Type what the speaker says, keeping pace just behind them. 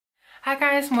Hi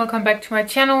guys, and welcome back to my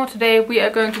channel. Today we are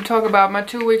going to talk about my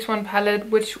 2 weeks 1 palette,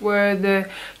 which were the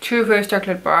True First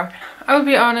Chocolate Bar. I will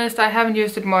be honest, I haven't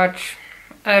used it much.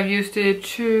 I've used it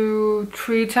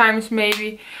 2-3 times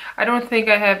maybe. I don't think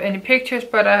I have any pictures,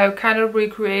 but I have kind of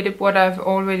recreated what I've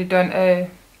already done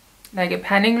like a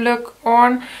panning look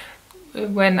on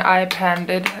when I panned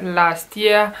it last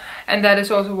year, and that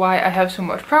is also why I have so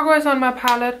much progress on my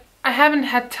palette. I haven't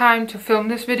had time to film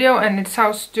this video, and it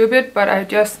sounds stupid, but I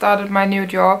just started my new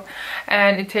job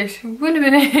and it takes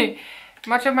really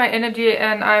much of my energy,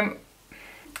 and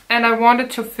I wanted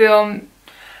to film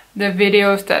the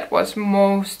videos that was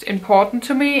most important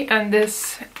to me, and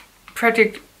this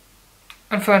project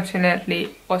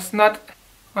unfortunately was not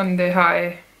on the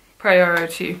high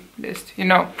priority list, you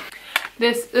know.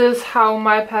 This is how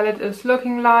my palette is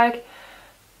looking like.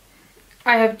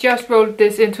 I have just rolled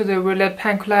this into the Roulette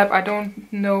Pan Collab. I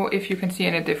don't know if you can see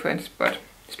any difference, but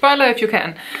spoiler if you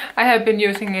can. I have been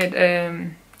using it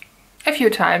a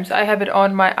few times. I have it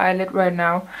on my eyelid right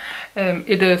now.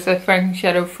 It is a Franken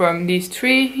shadow from these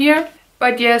three here.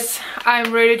 But yes,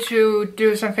 I'm ready to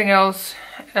do something else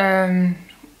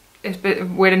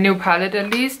with a new palette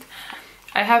at least.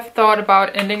 I have thought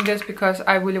about ending this because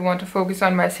I really want to focus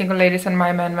on my Single Ladies and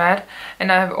my Man Mad, and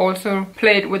I have also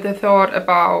played with the thought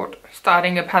about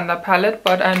starting a Panda palette,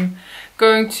 but I'm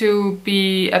going to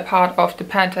be a part of the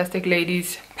Fantastic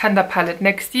Ladies Panda palette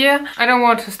next year. I don't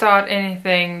want to start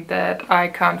anything that I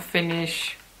can't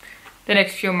finish the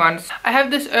next few months. I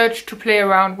have this urge to play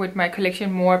around with my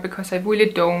collection more because I really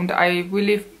don't. I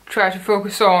really try to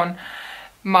focus on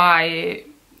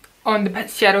the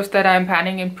shadows that I'm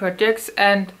panning in projects,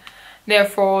 and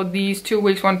therefore these 2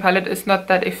 weeks 1 palette is not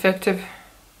that effective,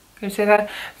 can you say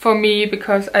that, for me,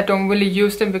 because I don't really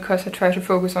use them because I try to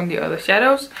focus on the other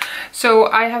shadows. So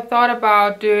I have thought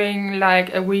about doing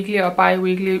like a weekly or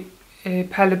bi-weekly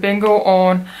palette bingo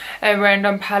on a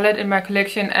random palette in my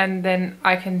collection, and then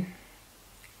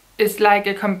it's like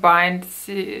a combined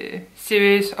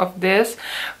series of this,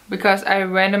 because I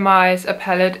randomize a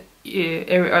palette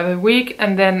every other week,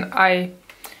 and then I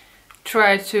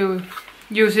try to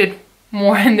use it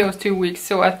more in those 2 weeks.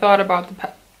 So I thought about the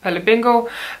palette bingo,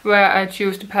 where I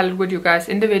choose the palette with you guys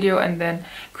in the video and then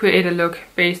create a look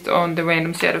based on the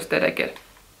random shadows that I get.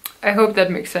 I hope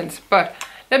that makes sense, but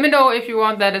let me know if you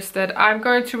want that instead. I'm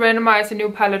going to randomize a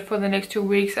new palette for the next 2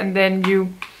 weeks, and then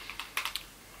you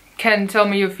can tell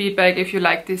me your feedback if you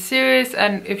like this series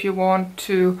and if you want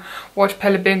to watch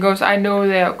palette bingos. I know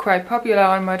they are quite popular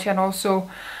on my channel,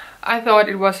 so I thought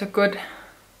it was a good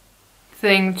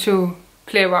thing to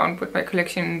play around with my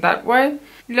collection in that way.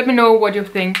 Let me know what you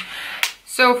think.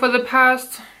 So for the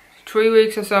past 3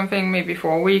 weeks or something, maybe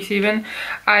 4 weeks even,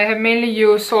 I have mainly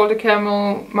used salted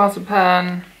caramel,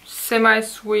 marzipan,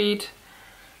 semi-sweet,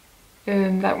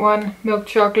 that one, milk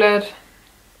chocolate,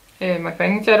 my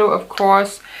Franken shadow of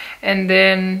course, and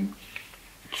then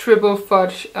triple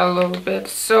fudge a little bit.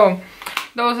 So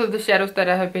those are the shadows that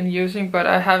I have been using, but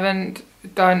I haven't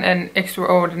done an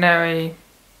extraordinary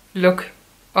look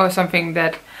or something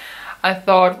that I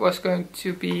thought was going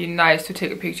to be nice to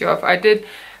take a picture of. I did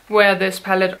wear this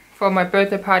palette for my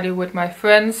birthday party with my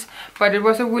friends, but it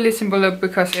was a really simple look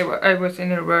because I was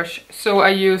in a rush. So I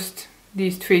used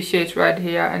these 3 shades right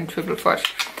here and triple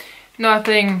fudge.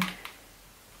 Nothing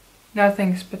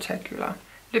spectacular.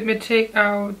 Let me take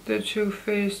out the Too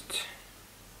Faced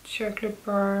chocolate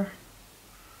bar.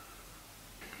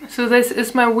 So this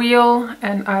is my wheel,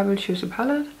 and I will choose a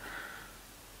palette.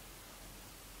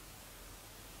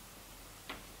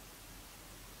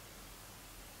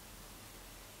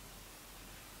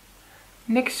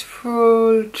 NYX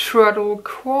Full Throttle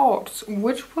Quartz,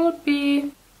 which will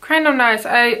be kind of nice.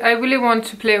 I really want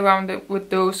to play around with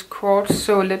those quartz,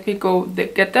 so let me go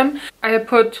get them. I have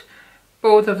put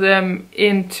both of them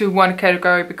into one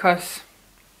category because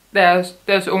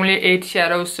there's only 8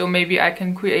 shadows, so maybe I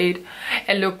can create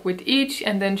a look with each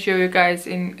and then show you guys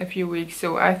in a few weeks.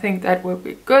 So I think that will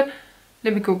be good.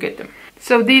 Let me go get them.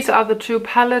 So these are the 2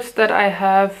 palettes that I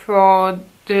have for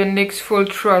the NYX Full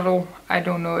Throttle. I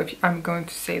don't know if I'm going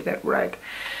to say that right.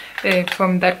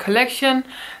 From that collection.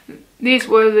 These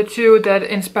were the 2 that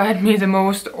inspired me the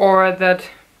most, or that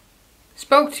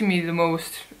spoke to me the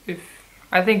most, if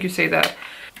I think you say that.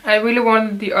 I really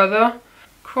wanted the other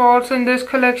quartz in this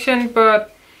collection,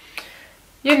 but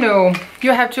you know,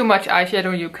 you have too much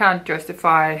eyeshadow, you can't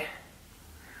justify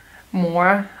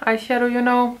more eyeshadow, you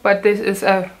know. But this is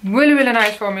a really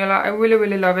nice formula. I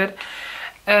really love it.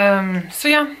 So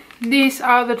yeah, these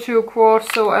are the 2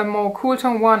 quartz, so a more cool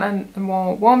tone one and a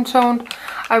more warm toned.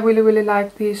 I really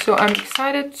like these, so I'm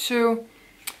excited to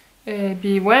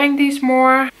be wearing these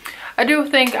more. I do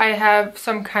think I have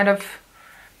some kind of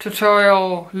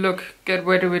tutorial look, get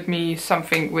ready with me,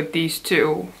 something with these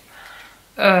two.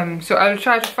 So I'll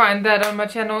try to find that on my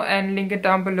channel and link it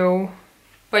down below.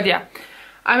 But yeah,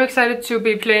 I'm excited to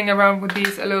be playing around with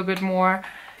these a little bit more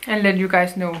and let you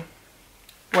guys know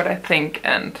what I think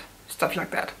and stuff like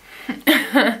that.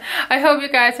 I hope you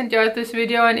guys enjoyed this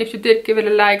video, and if you did, give it a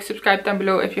like, subscribe down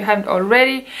below if you haven't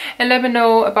already, and let me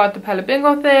know about the palette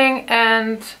bingo thing.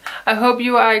 And I hope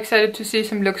you are excited to see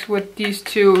some looks with these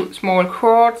two small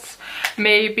cords.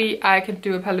 Maybe I can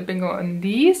do a palette bingo on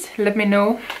these. Let me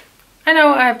know. I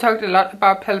know I have talked a lot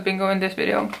about palette bingo in this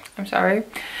video, I'm sorry,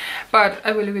 but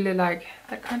I really like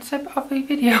that concept of a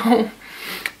video.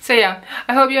 So yeah,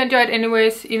 I hope you enjoyed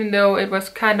anyways, even though it was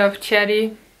kind of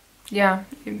chatty. Yeah,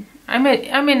 I'm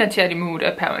in a chatty mood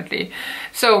apparently.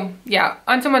 So yeah,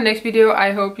 until my next video,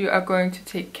 I hope you are going to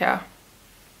take care.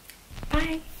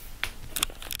 Bye.